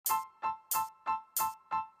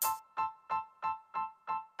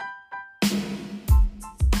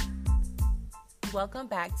Welcome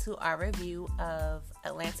back to our review of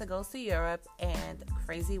Atlanta Goes to Europe and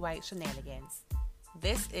Crazy White Shenanigans.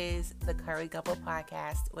 This is the Curry Couple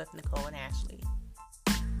Podcast with Nicole and Ashley.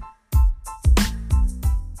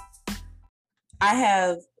 I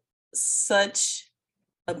have such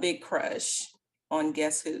a big crush on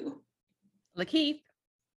guess who? Lakeith.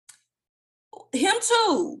 Him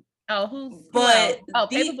too. Oh, who? But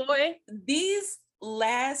Paperboy. These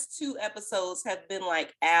last two episodes have been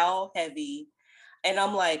like Al heavy. And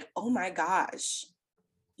I'm like, oh my gosh,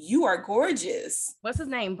 you are gorgeous. What's his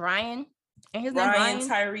name? Brian? And his name Brian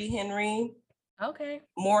Tyree Henry. Okay.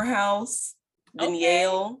 Morehouse,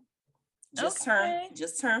 Danielle. Just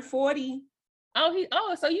turned 40.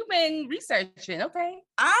 So you've been researching. Okay.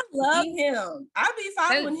 I love him. I'll be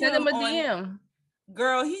following him. Send him a DM.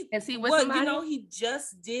 Girl, somebody? He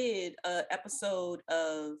just did an episode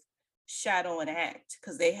of Shadow and Act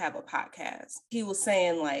because they have a podcast. He was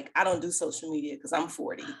saying like, I don't do social media because I'm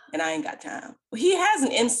 40 and I ain't got time. He has an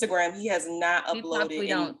Instagram. He has not uploaded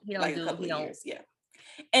in like a couple of years. Yeah.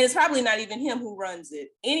 And it's probably not even him who runs it.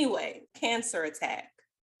 Anyway, Cancer Attack.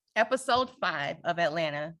 Episode 5 of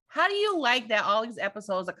Atlanta. How do you like that all these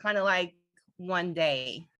episodes are kind of like one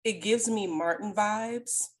day? It gives me Martin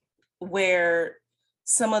vibes where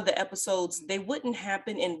some of the episodes, they wouldn't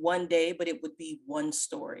happen in one day, but it would be one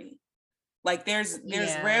story. Like there's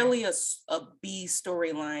rarely a B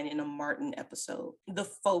storyline in a Martin episode. The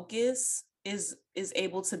focus is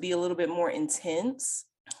able to be a little bit more intense.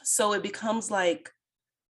 So it becomes like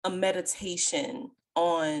a meditation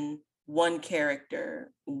on one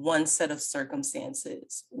character, one set of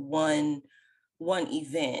circumstances, one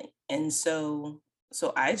event. And so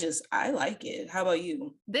I like it. How about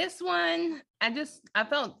you? This one, I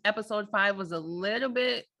felt episode 5 was a little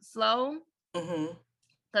bit slow. Mm-hmm.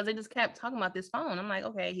 Because they just kept talking about this phone. I'm like,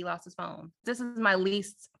 okay, he lost his phone. This is my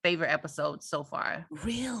least favorite episode so far.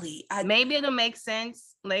 Really? Maybe it'll make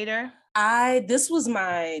sense later. This was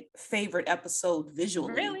my favorite episode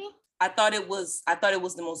visually. Really? I thought it was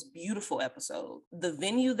the most beautiful episode. The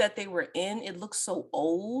venue that they were in, it looked so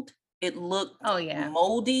old. It looked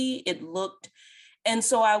moldy. And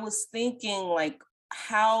so I was thinking like,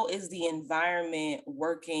 how is the environment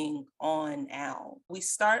working on Al? We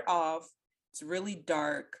start off, it's really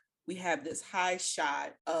dark. We have this high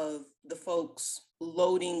shot of the folks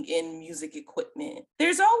loading in music equipment.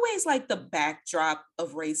 There's always like the backdrop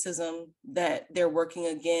of racism that they're working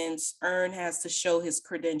against. Ern has to show his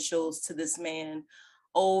credentials to this man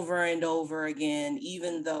over and over again,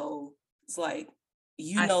 even though it's like,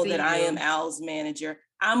 I am Al's manager.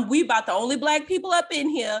 We about the only Black people up in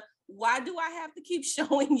here. Why do I have to keep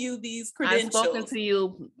showing you these credentials? I've spoken to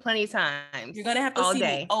you plenty of times. You're going to have to see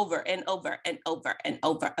me over and over and over and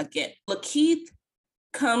over again. Lakeith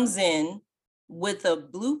comes in with a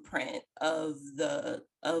blueprint of the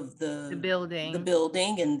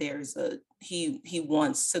building, and there's he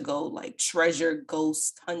wants to go like treasure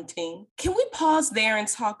ghost hunting. Can we pause there and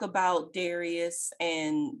talk about Darius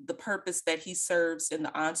and the purpose that he serves in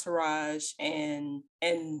the entourage and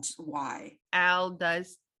why? Al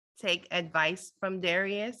does take advice from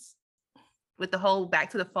Darius with the whole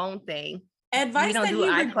back to the phone thing. Advice we don't do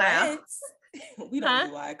iCloud. We don't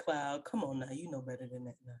do iCloud. Come on now, you know better than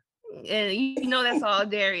that now. And you know that's all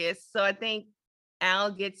Darius. So I think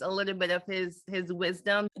Al gets a little bit of his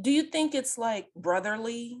wisdom. Do you think it's like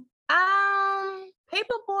brotherly?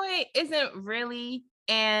 Paperboy isn't really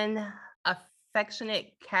an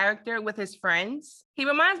affectionate character with his friends. He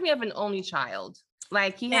reminds me of an only child.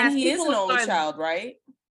 Like he is an only child, right?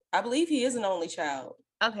 I believe he is an only child.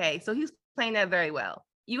 Okay, so he's playing that very well.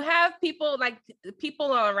 You have people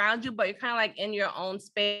are around you, but you're kind of like in your own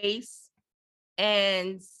space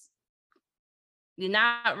and you're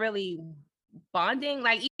not really bonding.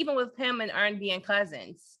 Like even with him and Ern being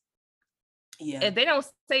cousins. Yeah. If they don't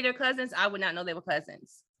say they're cousins, I would not know they were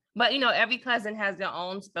cousins. But every cousin has their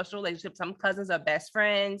own special relationship. Some cousins are best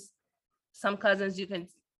friends. Some cousins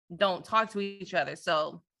don't talk to each other.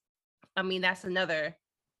 So, I mean, that's another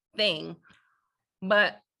thing.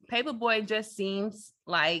 But Paperboy just seems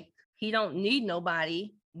like he don't need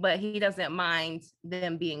nobody, but he doesn't mind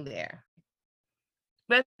them being there.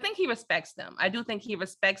 But I think he respects them. I do think he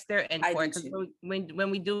respects their input, because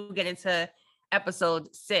when we do get into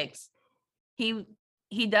episode 6, he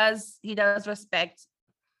does respect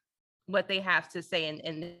what they have to say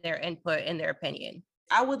in their input, in their opinion.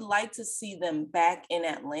 I would like to see them back in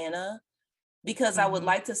Atlanta, because I would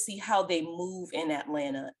like to see how they move in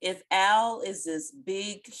Atlanta. If Al is this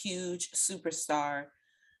big, huge superstar,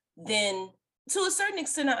 then to a certain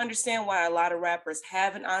extent, I understand why a lot of rappers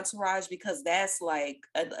have an entourage, because that's like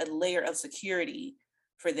a layer of security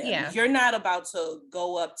for them. Yeah. You're not about to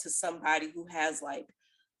go up to somebody who has like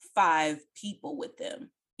 5 people with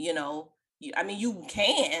them, you know. I mean, you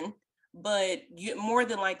can, but more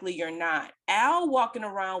than likely you're not. Al walking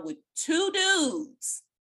around with 2 dudes.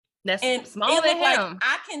 That's and smaller it than looked like him.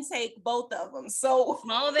 I can take both of them. So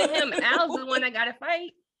smaller than him. Al's the one that got to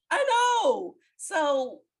fight. I know.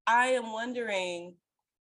 So I am wondering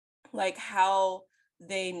like how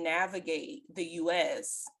they navigate the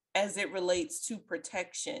US as it relates to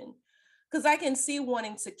protection. Because I can see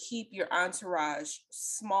wanting to keep your entourage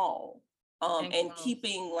small, and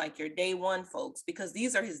keeping like your day one folks, because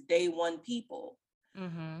these are his day one people.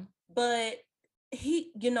 Mm-hmm. But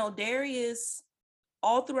he, you know, Darius,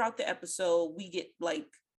 all throughout the episode, we get like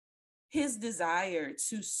his desire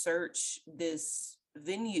to search this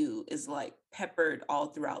venue is like peppered all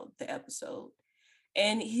throughout the episode.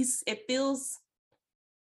 And it feels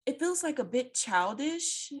like a bit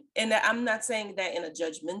childish. And I'm not saying that in a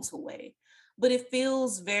judgmental way, but it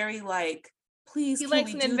feels very like, please, he can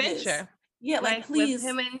likes we an do adventure. this? Yeah, like with please.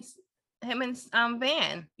 him and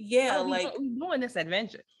Van. Yeah, like we doing this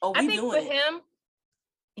adventure. Oh, I think for him,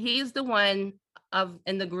 he's the one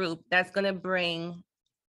in the group that's gonna bring,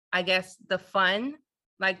 I guess, the fun.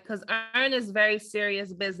 Like, because Earn is very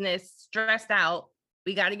serious business, stressed out.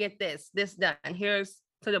 We got to get this done. Here's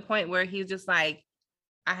to the point where he's just like,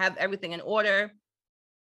 I have everything in order.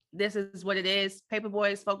 This is what it is.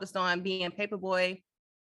 Paperboy is focused on being Paperboy.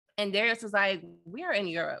 And Darius is like, we are in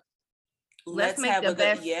Europe. Let's make the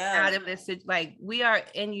best out of this. Like, we are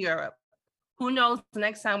in Europe. Who knows the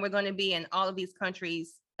next time we're going to be in all of these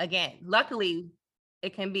countries again. Luckily,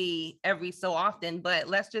 it can be every so often, but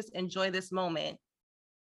let's just enjoy this moment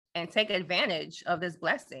and take advantage of this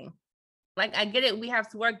blessing. Like, I get it, we have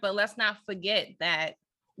to work, but let's not forget that.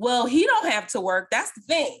 Well, he don't have to work. That's the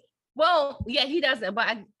thing. Well, yeah, he doesn't.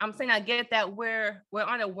 But I'm saying I get that we're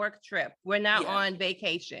on a work trip. We're not on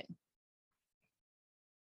vacation.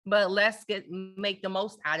 But let's make the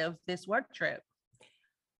most out of this work trip.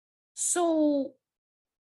 So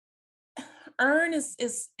Earn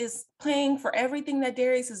is paying for everything that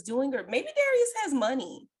Darius is doing, or maybe Darius has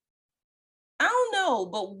money. I don't know,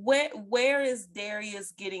 but where is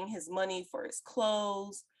Darius getting his money for his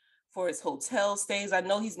clothes, for his hotel stays? I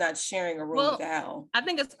know he's not sharing a room with Al. I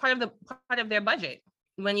think it's part of their budget.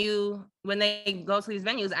 When they go to these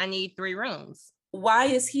venues, I need 3 rooms. Why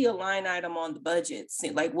is he a line item on the budget?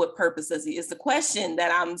 Like, what purpose does he? Is the question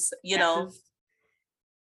that I'm,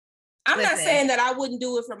 I'm not saying that I wouldn't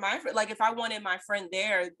do it for my friend. Like, if I wanted my friend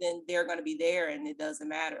there, then they're going to be there, and it doesn't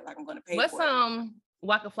matter. Like, I'm going to pay for it. What's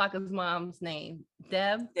Waka Flocka's mom's name?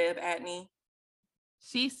 Deb Atney.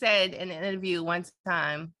 She said in an interview one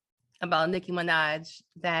time about Nicki Minaj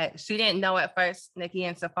that she didn't know at first Nicki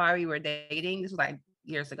and Safaree were dating. This was like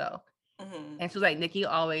years ago. Mm-hmm. And she was like, Nicki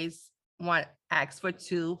always asked for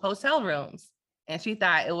 2 hotel rooms. And she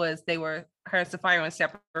thought her and Safaree were in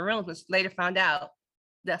separate rooms, but later found out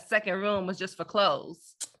the second room was just for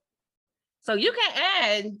clothes. So you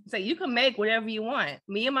can you can make whatever you want.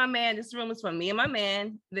 Me and my man, this room is for me and my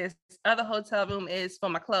man. This other hotel room is for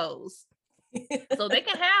my clothes. So they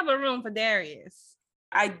can have a room for Darius.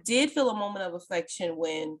 I did feel a moment of affection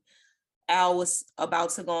when Al was about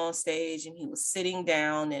to go on stage and he was sitting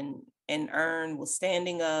down and Earn was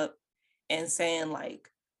standing up and saying like,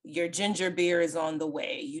 your ginger beer is on the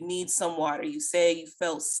way. You need some water. You say you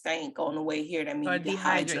felt stank on the way here. That means you're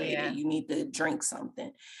dehydrated. Yeah. You need to drink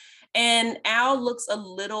something. And Al looks a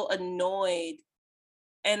little annoyed,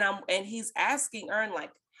 and he's asking Earn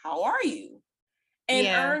like, how are you? And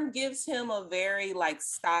Earn gives him a very like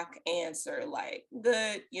stock answer, like,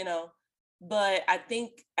 good, But I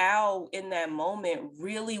think Al in that moment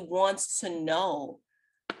really wants to know,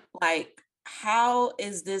 like, how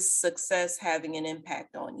is this success having an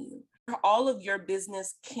impact on you? All of your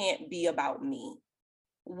business can't be about me.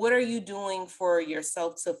 What are you doing for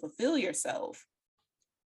yourself to fulfill yourself?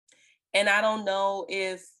 And I don't know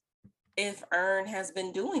if Earn has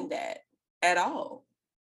been doing that at all.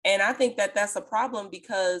 And I think that that's a problem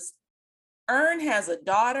because Earn has a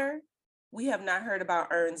daughter. We have not heard about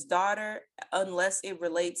Earn's daughter unless it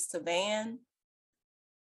relates to Van.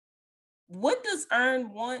 What does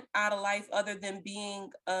Earn want out of life other than being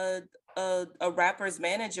a rapper's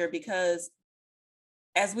manager? Because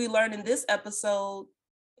as we learned in this episode,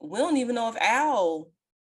 we don't even know if Al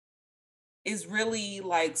is really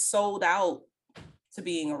like sold out to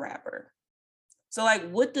being a rapper. So like,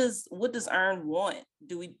 what does Earn want?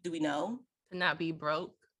 Do we know? To not be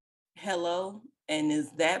broke. Hello. And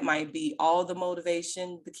that might be all the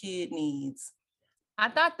motivation the kid needs. I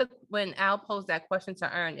thought when Al posed that question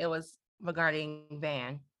to Earn, it was regarding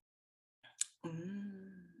Van.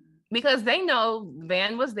 Because they know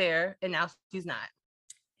Van was there and now she's not.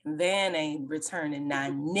 Van ain't returning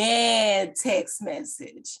none text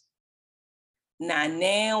message. Not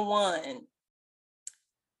one.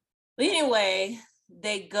 But anyway,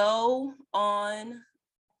 they go on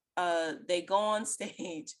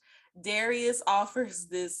stage. Darius offers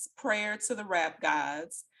this prayer to the rap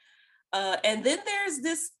gods. And then there's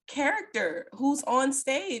this character who's on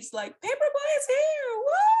stage like, Paperboy is here,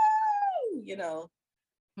 woo! You know.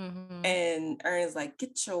 Mm-hmm. And Ern's like,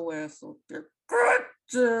 get your ass up there,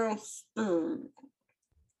 goddamn stupid.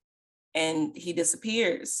 And he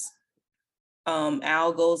disappears.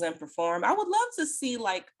 Al goes and performs. I would love to see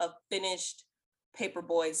like a finished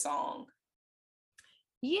Paperboy song.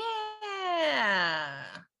 Yeah.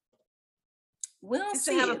 We'll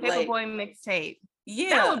see. To have a Paperboy mixtape. Yeah.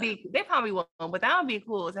 That would be, they probably won't, but that would be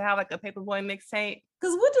cool to have like a Paperboy mixtape.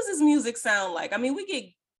 Because what does his music sound like? I mean, we get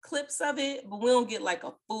clips of it, but we don't get like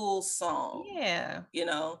a full song. Yeah. You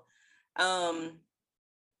know?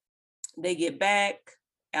 They get back.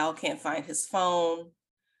 Al can't find his phone.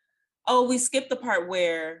 Oh, we skipped the part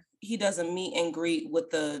where he does a meet and greet with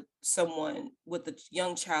the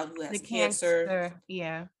young child who has cancer.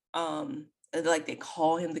 Yeah. Like they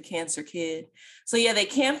call him the cancer kid. So yeah, they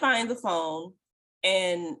can't find the phone,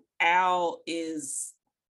 and Al is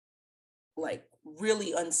like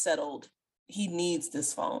really unsettled. He needs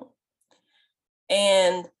this phone.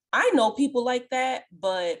 And I know people like that,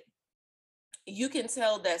 but you can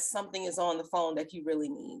tell that something is on the phone that he really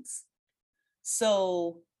needs.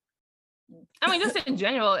 So I mean, just in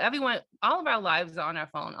general, everyone, all of our lives are on our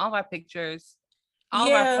phone, all of our pictures, all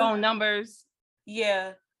of our phone numbers.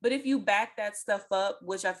 Yeah. But if you back that stuff up,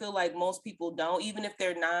 which I feel like most people don't, even if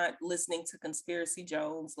they're not listening to Conspiracy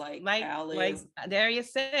Jones, like Al is. Like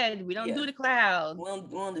Darius said, we don't do the cloud. We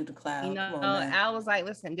don't do the cloud. You know, Al was like,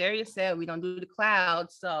 listen, Darius said we don't do the cloud,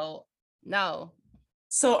 so no.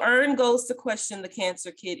 So Ern goes to question the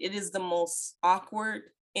cancer kid. It is the most awkward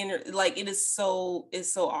it's so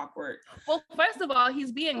awkward. Well, first of all,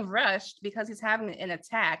 he's being rushed because he's having an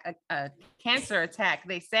attack, a cancer attack,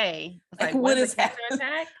 they say. It's like what is a cancer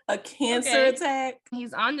attack? A cancer attack?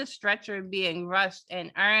 He's on the stretcher being rushed, and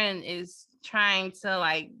Ern is trying to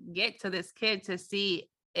like get to this kid to see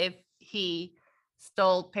if he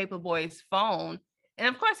stole Paperboy's phone. And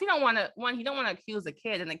of course, he don't want to accuse a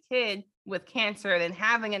kid, and a kid with cancer and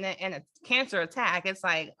having a cancer attack. It's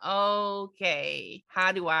like, okay,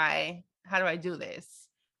 how do I do this?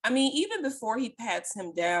 I mean, even before he pats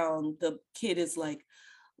him down, the kid is like,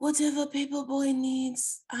 whatever Paperboy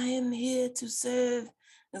needs, I am here to serve.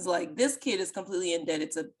 It's like, this kid is completely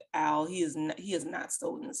indebted to Al. He has not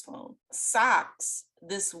stolen his phone. Socks,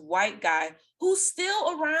 this white guy who's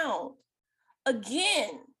still around.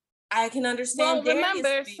 Again, I can understand. Well,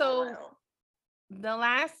 remember, so around. The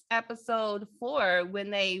last episode 4,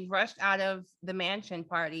 when they rushed out of the mansion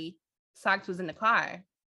party, Socks was in the car.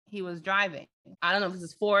 He was driving. I don't know if this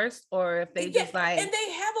is forced or if they just like. And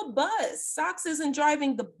they have a bus. Socks isn't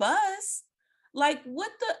driving the bus. Like,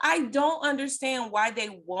 I don't understand why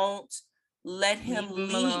they won't let him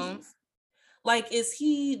leave. Alone. Like, is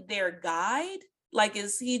he their guide? Like,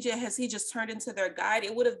 has he just turned into their guide?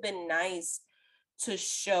 It would have been nice to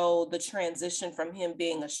show the transition from him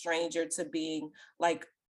being a stranger to being like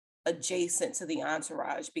adjacent to the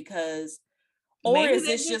entourage, because or is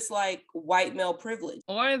this just like white male privilege?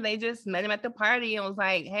 Or they just met him at the party and was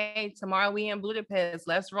like, hey, tomorrow we in Budapest,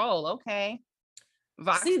 let's roll. Okay.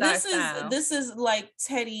 See, this is like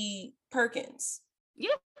Teddy Perkins.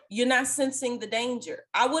 Yeah. You're not sensing the danger.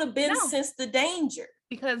 I would have been sensed the danger.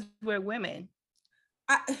 Because we're women.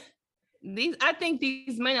 I think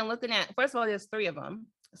these men are looking at, first of all, there's 3 of them.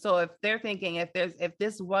 So if they're thinking, if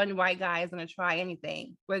this one white guy is going to try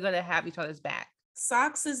anything, we're going to have each other's back.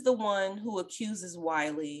 Socks is the one who accuses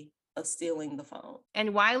Wiley of stealing the phone.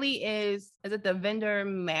 And Wiley is it the vendor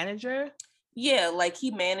manager? Yeah, like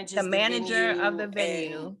he manages the manager of the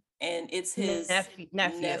venue. And it's his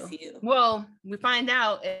nephew. Well, we find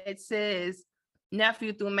out it's his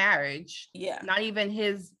nephew through marriage. Yeah. Not even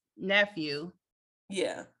his nephew.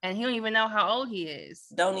 Yeah. And he don't even know how old he is.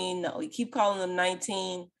 Don't even know. He keep calling him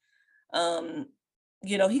 19.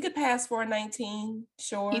 You know, he could pass for a 19,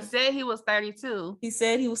 sure. He said he was 32. He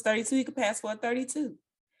said he was 32. He could pass for a 32.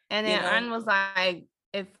 And then Ern was like,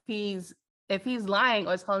 if he's lying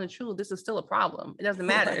or telling the truth, this is still a problem. It doesn't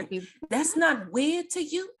matter. That's not weird to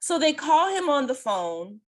you? So they call him on the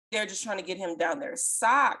phone. They're just trying to get him down there.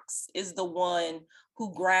 Socks is the one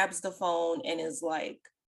who grabs the phone and is like,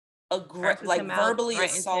 verbally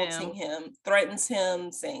assaulting him, threatens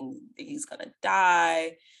him, saying he's gonna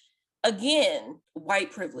die. Again,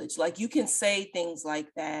 white privilege. Like, you can say things like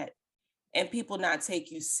that and people not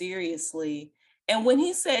take you seriously. And when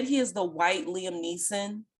he said he is the white Liam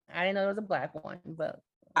Neeson, I didn't know there was a black one, but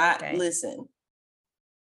okay.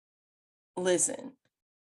 Listen,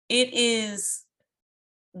 it is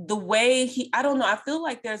the way I don't know, I feel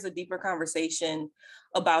like there's a deeper conversation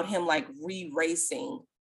about him like re-racing.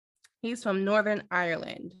 He's from Northern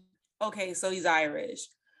Ireland. Okay, so he's Irish.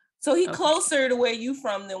 So he's closer to where you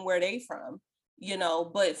from than where they from, you know,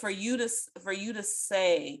 but for you to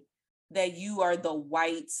say that you are the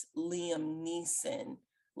white Liam Neeson,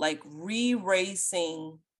 like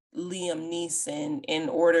re-racing Liam Neeson in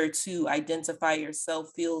order to identify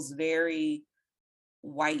yourself feels very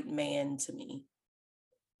white man to me.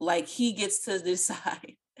 Like he gets to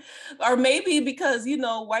decide. Or maybe because, you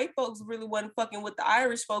know, white folks really wasn't fucking with the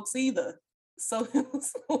Irish folks either. So it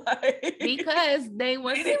was like because they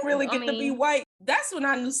didn't really get to be white. That's when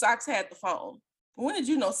I knew Socks had the phone. When did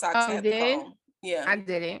you know Socks had the phone? Yeah, I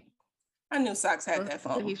didn't. I knew Socks had that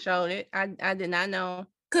phone. He showed it. I did not know.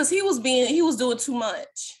 Because he was doing too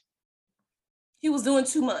much. He was doing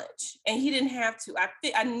too much, and he didn't have to.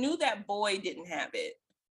 I knew that boy didn't have it.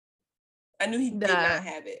 I knew he did not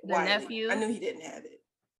have it. The nephew. I knew he didn't have it.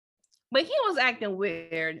 But he was acting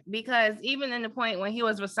weird because even in the point when he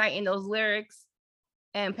was reciting those lyrics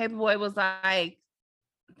and Paperboy was like,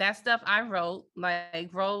 that stuff I wrote, like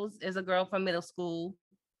Rose is a girl from middle school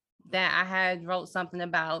that I had wrote something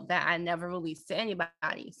about that I never released to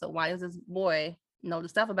anybody. So why does this boy know the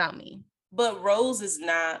stuff about me? But Rose is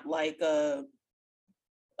not like a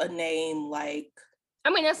name like... I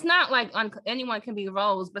mean, it's not like anyone can be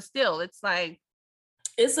Rose, but still, it's like...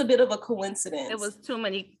 It's a bit of a coincidence. It was too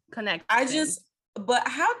many connections. But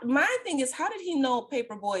my thing is, how did he know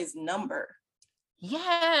Paperboy's number?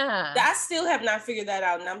 Yeah. I still have not figured that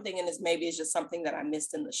out. And I'm thinking maybe it's just something that I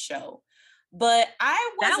missed in the show. But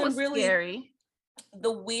that was really scary.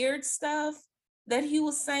 The weird stuff that he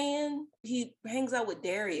was saying. He hangs out with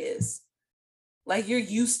Darius. Like, you're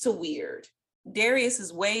used to weird. Darius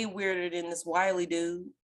is way weirder than this Wiley dude.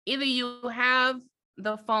 Either you have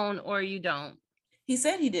the phone or you don't. He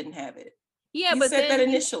said he didn't have it. Yeah, he said that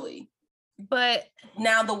initially. But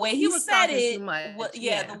now the way he said it,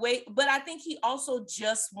 the way. But I think he also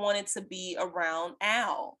just wanted to be around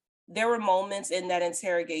Al. There were moments in that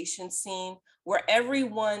interrogation scene where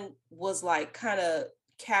everyone was like kind of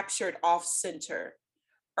captured off center.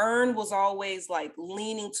 Ern was always like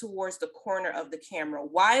leaning towards the corner of the camera.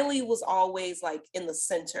 Wiley was always like in the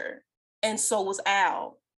center, and so was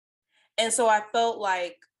Al. And so I felt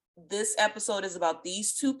like this episode is about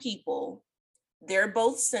these two people. They're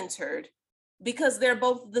both centered because they're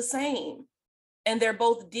both the same, and they're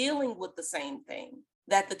both dealing with the same thing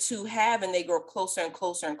that the two have, and they grow closer and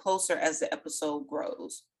closer and closer as the episode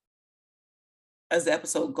grows. As the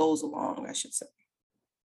episode goes along, I should say.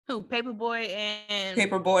 Who? Paperboy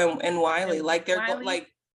and Wiley. Like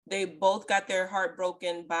they both got their heart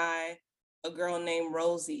broken by a girl named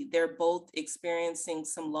Rosie. They're both experiencing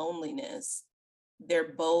some loneliness.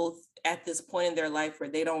 They're both at this point in their life where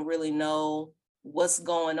they don't really know what's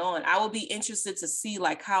going on. I would be interested to see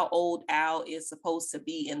like how old Al is supposed to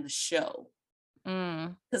be in the show.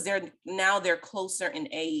 Because they're closer in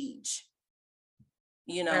age.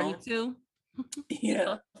 You know, 32.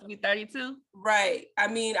 Yeah, be 32. Right. I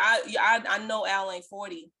mean, I know Al ain't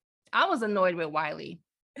 40. I was annoyed with Wiley.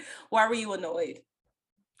 Why were you annoyed?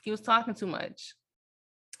 He was talking too much.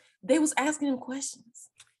 They was asking him questions.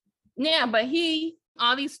 Yeah, but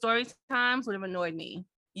all these story times would have annoyed me.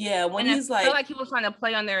 Yeah, when and he's I feel like he was trying to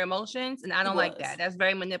play on their emotions, and I don't like that. That's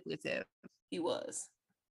very manipulative. He was.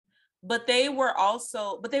 But they were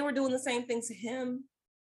doing the same thing to him.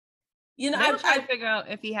 You know, I was trying to figure out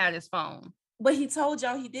if he had his phone. But he told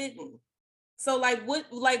y'all he didn't. So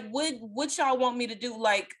what y'all want me to do?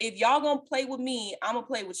 Like, if y'all gonna play with me, I'm gonna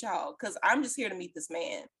play with y'all because I'm just here to meet this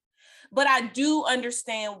man. But I do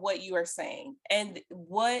understand what you are saying and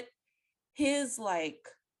what his like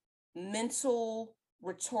mental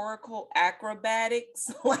rhetorical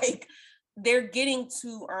acrobatics, like they're getting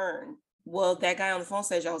to Ern. Well, that guy on the phone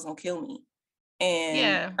said y'all was gonna kill me.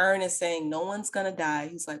 And Ern is saying no one's gonna die.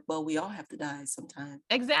 He's like, well, we all have to die sometime.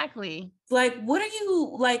 Exactly. Like, what are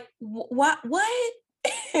you like? What?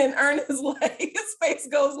 And Ern is like, his face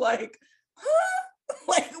goes like, huh?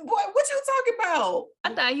 Like, what you talking about?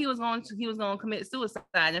 I thought he was going to commit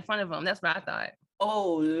suicide in front of him. That's what I thought.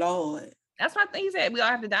 Oh Lord. That's what he said. We all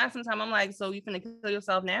have to die sometime. I'm like, so you finna kill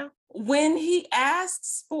yourself now? When he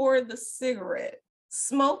asks for the cigarette,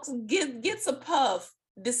 smokes, gets a puff,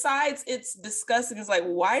 decides it's disgusting. It's like,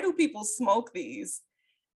 why do people smoke these?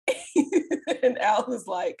 And Al is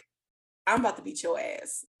like, I'm about to beat your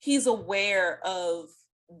ass. He's aware of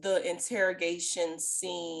the interrogation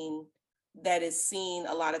scene that is seen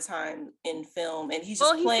a lot of time in film, and he's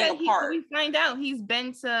just playing a part. We find out he's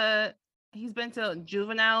been to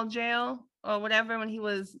juvenile jail or whatever when he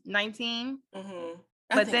was 19. Mm-hmm.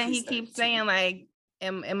 But then he keeps saying like,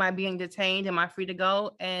 am I being detained? Am I free to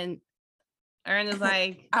go? And Earn is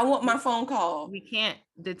like, I want my phone call. We can't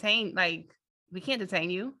detain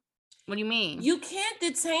you. What do you mean? You can't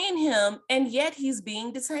detain him, and yet he's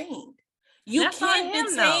being detained. You can't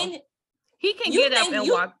detain him. He can get up and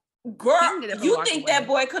walk. Girl, you think that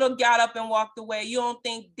boy could have got up and walked away? You don't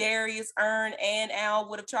think Darius, Earn, and Al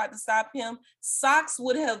would have tried to stop him? Socks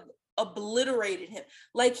would have obliterated him.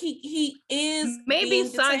 Like he is maybe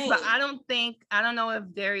Socks, but I don't know if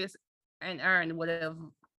Darius and Earn would have.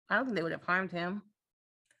 I don't think they would have harmed him.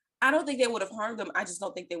 I don't think they would have harmed him. I just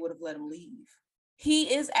don't think they would have let him leave.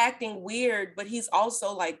 He is acting weird, but he's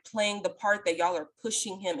also like playing the part that y'all are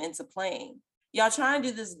pushing him into playing. Y'all trying to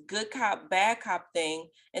do this good cop, bad cop thing,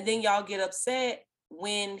 and then y'all get upset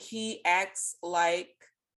when he acts like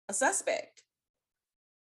a suspect.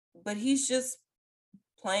 But he's just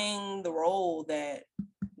playing the role that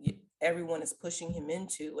everyone is pushing him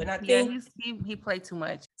into. And I think he played too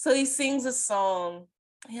much. So he sings a song.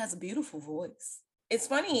 He has a beautiful voice. It's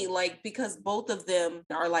funny, like, because both of them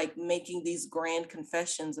are like making these grand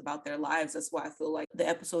confessions about their lives. That's why I feel like the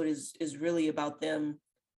episode is really about them.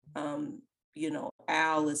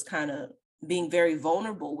 Al is kind of being very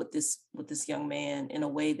vulnerable with this young man in a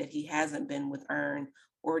way that he hasn't been with Earn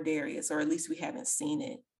or Darius, or at least we haven't seen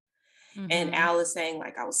it. Mm-hmm. And Al is saying,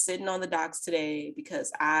 like, I was sitting on the docks today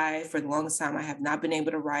because for the longest time, I have not been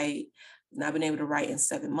able to write, in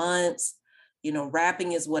 7 months.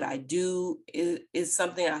 Rapping is what I do. It is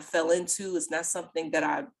something I fell into. It's not something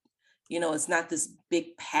that it's not this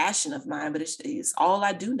big passion of mine, but it's all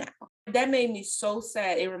I do now. That made me so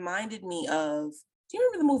sad. It reminded me of, do you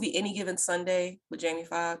remember the movie Any Given Sunday with Jamie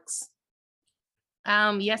Foxx?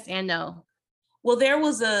 Yes and no. Well, there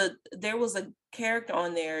was a character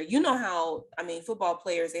on there. You know how, football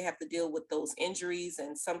players, they have to deal with those injuries,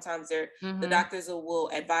 and sometimes the doctors will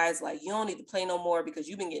advise, like, you don't need to play no more because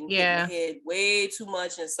you've been getting hit in the head way too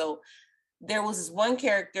much. And so there was this one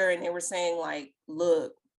character, and they were saying, like,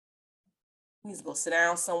 look, you need to go sit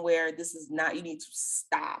down somewhere. You need to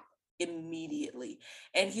stop immediately.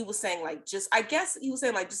 And he was saying, like, just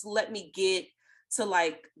let me get to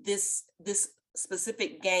like this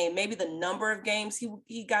specific game, maybe the number of games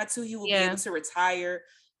he got to, he will be able to retire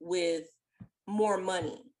with more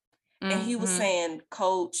money. Mm-hmm. And he was saying,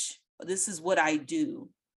 Coach, this is what I do.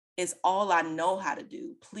 It's all I know how to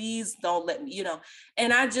do. Please don't let me,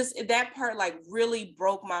 and that part like really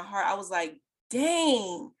broke my heart. I was like,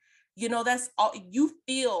 dang, that's all you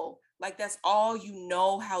feel like, that's all you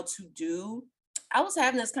know how to do. I was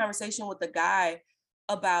having this conversation with a guy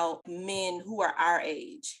about men who are our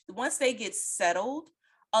age. Once they get settled,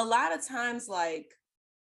 a lot of times, like,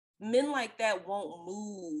 men like that won't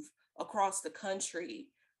move across the country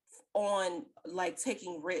on like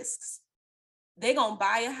taking risks. They're gonna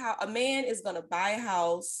buy a house. A man is gonna buy a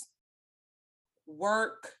house,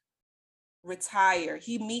 work, retire.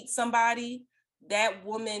 He meets somebody, that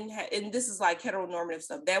woman, and this is like heteronormative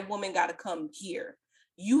stuff, that woman got to come here.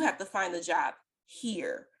 You have to find the job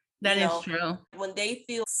here. That is true. When they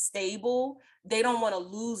feel stable, they don't want to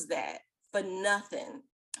lose that for nothing.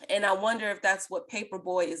 And I wonder if that's what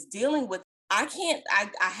Paperboy is dealing with. I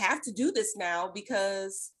have to do this now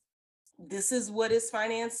because this is what is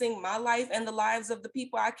financing my life and the lives of the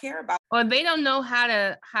people I care about. Or they don't know how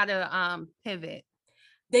to pivot.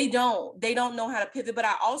 They don't know how to pivot, but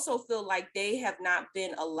I also feel like they have not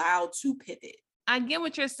been allowed to pivot. I get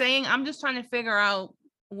what you're saying. I'm just trying to figure out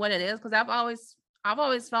what it is, because I've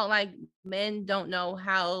always felt like men don't know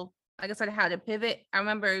how, like I said, how to pivot. I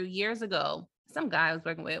remember years ago, some guy I was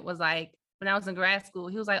working with was like, when I was in grad school,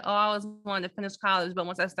 he was like, oh, I always wanted to finish college, but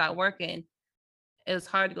once I started working, it was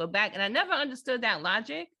hard to go back. And I never understood that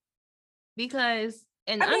logic, because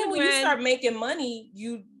when you start making money,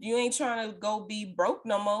 you ain't trying to go be broke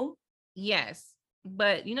no more. Yes.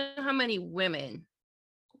 But you know how many women,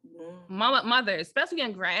 mothers, especially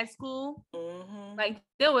in grad school, like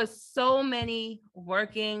there was so many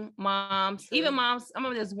working moms, even moms. I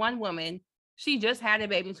remember there's one woman, she just had a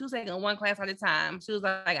baby. She was taking one class at a time. She was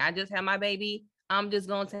like, I just had my baby. I'm just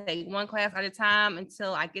going to take one class at a time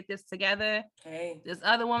until I get this together. Hey. This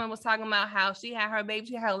other woman was talking about how she had her baby.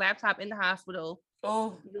 She had her laptop in the hospital.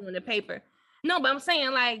 Doing the paper. No, but I'm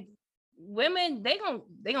saying, like, women, they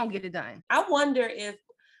gonna get it done. I wonder if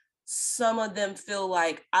some of them feel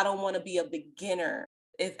like, I don't want to be a beginner.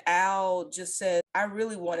 If Al just said, I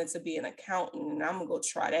really wanted to be an accountant and I'm gonna go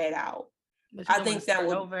try that out, I think that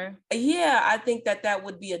would, I think that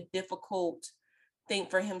would be a difficult thing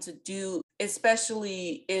for him to do,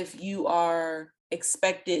 especially if you are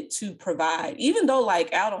expected to provide, even though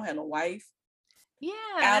like Al don't have no wife. Yeah.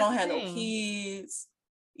 Al don't have no kids,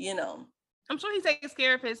 you know. I'm sure he takes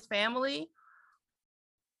care of his family,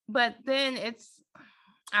 but then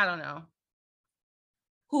I don't know.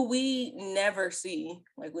 Who we never see,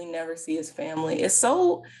 like we never see his family. It's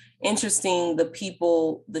so interesting,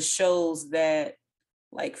 the shows that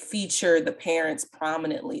like feature the parents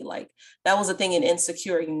prominently. Like that was a thing in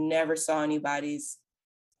Insecure. You never saw anybody's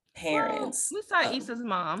parents. Well, we saw Issa's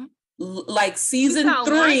mom. Like season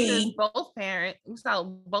 3. We saw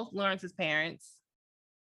both Lawrence's parents.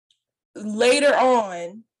 Later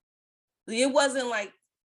on, it wasn't like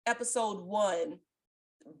episode 1.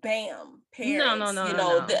 Bam, parents.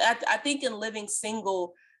 No. I think in Living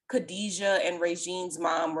Single, Khadijah and Regine's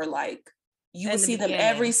mom were like, you would see them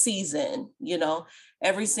every season, you know,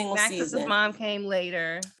 every single season. Max's mom came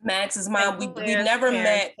later. Max's mom, we never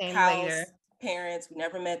met Kyle's parents. We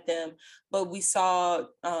never met them, but we saw.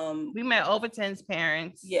 We met Overton's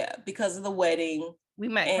parents. Yeah, because of the wedding. We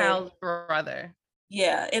met Kyle's brother.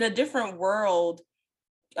 Yeah, in a different world.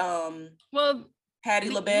 Well.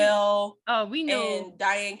 Patti LaBelle. Oh, we know. And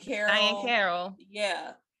Diane Carroll.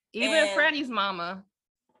 Yeah. Even Freddie's mama.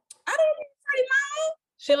 I don't know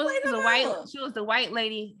Freddie's mama. She was the white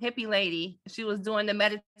lady, hippie lady. She was doing the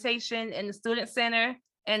meditation in the student center.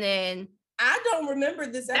 And then I don't remember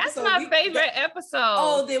this episode. That's my favorite episode.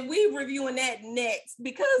 Oh, then we reviewing that next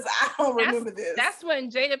because I don't remember this. That's when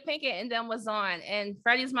Jada Pinkett and them was on, and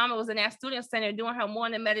Freddie's mama was in that student center doing her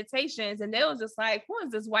morning meditations, and they was just like, "Who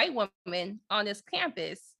is this white woman on this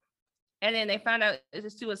campus?" And then they found out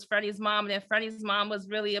she was Freddie's mom, and then Freddie's mom was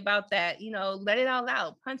really about that, you know, let it all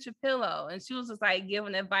out, punch a pillow, and she was just like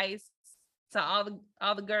giving advice to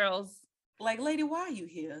all the girls. Like, lady, why are you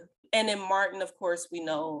here? And then Martin, of course, we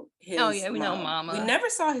know his we know mama. We never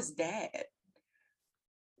saw his dad.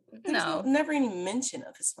 Never any mention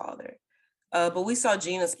of his father. But we saw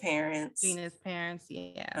Gina's parents. Yeah.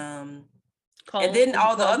 And then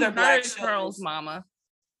all the other black shows. Cole's mama.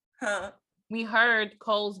 Huh? We heard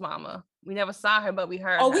Cole's mama. We never saw her, but we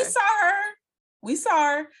heard her. We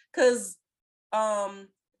saw her because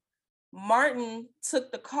Martin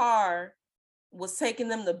took the car, was taking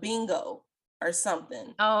them to bingo or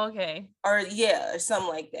something. Oh, okay. Or something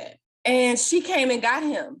like that. And she came and got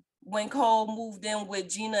him when Cole moved in with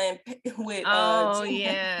Gina and with Gina.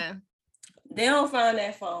 Yeah. They don't find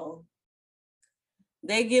that phone.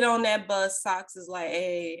 They get on that bus. Socks is like,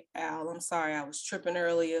 "Hey, Al, I'm sorry I was tripping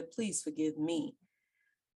earlier. Please forgive me."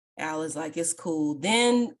 Al is like, "It's cool."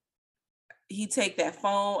 Then he take that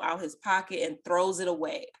phone out his pocket and throws it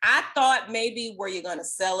away. I thought maybe were you gonna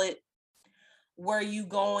sell it? Were you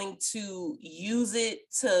going to use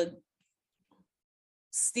it to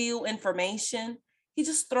steal information? He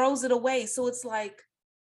just throws it away. So it's like,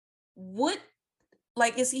 what?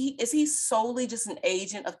 Like, is he solely just an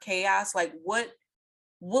agent of chaos? Like, what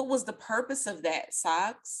was the purpose of that,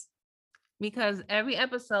 Socks? Because every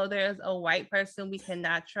episode there's a white person we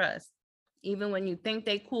cannot trust. Even when you think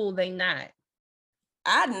they cool, they not.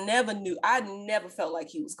 I never felt like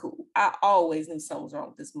he was cool. I always knew something was wrong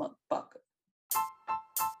with this motherfucker.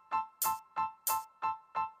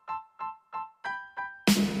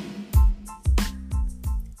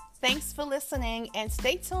 Thanks for listening, and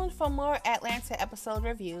stay tuned for more Atlanta episode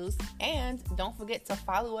reviews. And don't forget to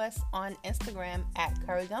follow us on Instagram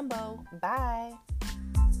 @CurryGumbo. Bye.